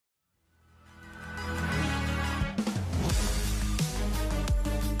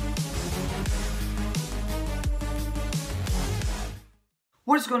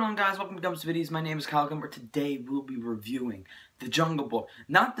What is going on, guys? Welcome to Gump's Videos. My name is Kyle Gumper. Today we'll be reviewing The Jungle Book.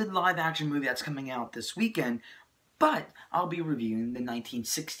 Not the live action movie that's coming out this weekend, but I'll be reviewing the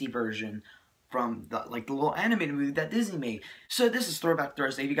 1960 version from the little animated movie that Disney made. So this is Throwback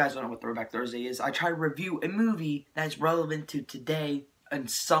Thursday. If you guys don't know what Throwback Thursday is, I try to review a movie that's relevant to today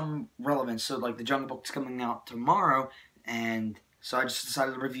and some relevance. So like The Jungle Book's coming out tomorrow, and so I just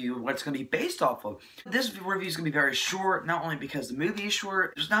decided to review what it's going to be based off of. This review is going to be very short, not only because the movie is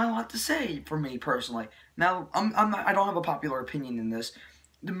short, there's not a lot to say for me personally. Now, I don't have a popular opinion in this.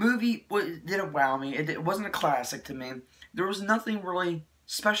 The movie didn't wow me. It wasn't a classic to me. There was nothing really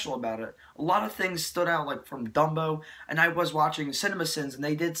special about it. A lot of things stood out, like from Dumbo, and I was watching CinemaSins, and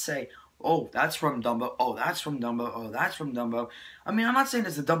they did say, oh, that's from Dumbo. Oh, that's from Dumbo. Oh, that's from Dumbo. I mean, I'm not saying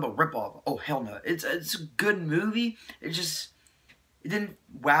it's a Dumbo ripoff. Oh, hell no. It's a good movie. It didn't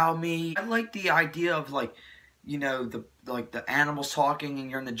wow me. I like the idea of, like, you know, the animals talking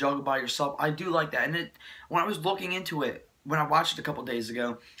and you're in the jungle by yourself. I do like that. And when I was looking into it, when I watched it a couple days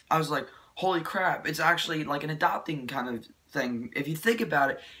ago, I was like, holy crap, it's actually like an adopting kind of thing. If you think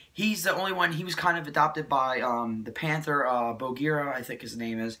about it, he's the only one. He was kind of adopted by the panther, Bagheera, I think his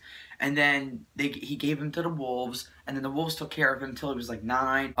name is. And then he gave him to the wolves, and then the wolves took care of him until he was like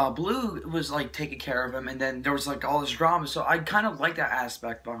 9. Blue was like taking care of him, and then there was like all this drama. So I kind of like that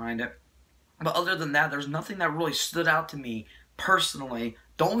aspect behind it. But other than that, there's nothing that really stood out to me personally.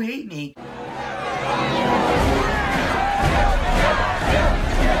 Don't hate me.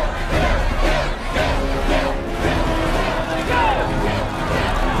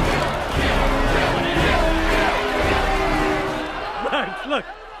 Look,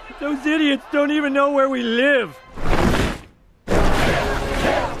 those idiots don't even know where we live.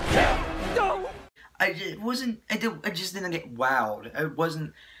 I just didn't get wowed. It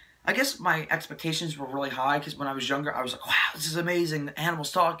wasn't. I guess my expectations were really high because when I was younger, I was like, wow, this is amazing, the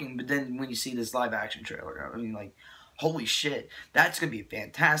animals talking. But then when you see this live action trailer, I mean, like, holy shit, that's gonna be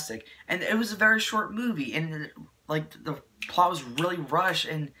fantastic. And it was a very short movie, and like the plot was really rushed,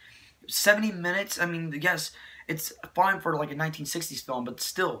 and 70 minutes. I mean, yes, it's fine for like a 1960s film, but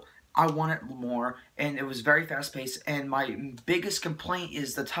still, I wanted more, and it was very fast-paced. And my biggest complaint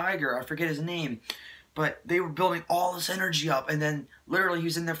is the tiger. I forget his name, but they were building all this energy up, and then literally he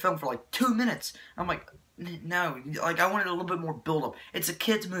was in their film for like 2 minutes. I'm like, no, like I wanted a little bit more build-up. It's a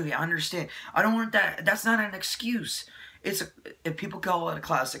kids movie. I understand. I don't want that. That's not an excuse. If people call it a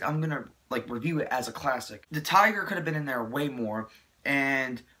classic, I'm gonna like review it as a classic. The tiger could have been in there way more,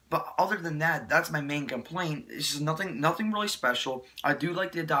 but other than that, that's my main complaint. It's just nothing really special. I do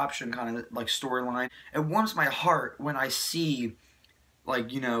like the adoption kind of like storyline. It warms my heart when I see,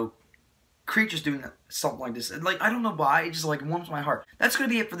 like, you know, creatures doing something like this. Like, I don't know why, it just like warms my heart. That's gonna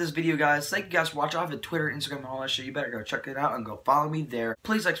be it for this video, guys. Thank you guys for watching. I have a Twitter, Instagram, and all that shit. You better go check it out and go follow me there.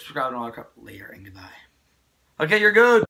 Please like, subscribe, and all that crap. Later, and goodbye. Okay, you're good.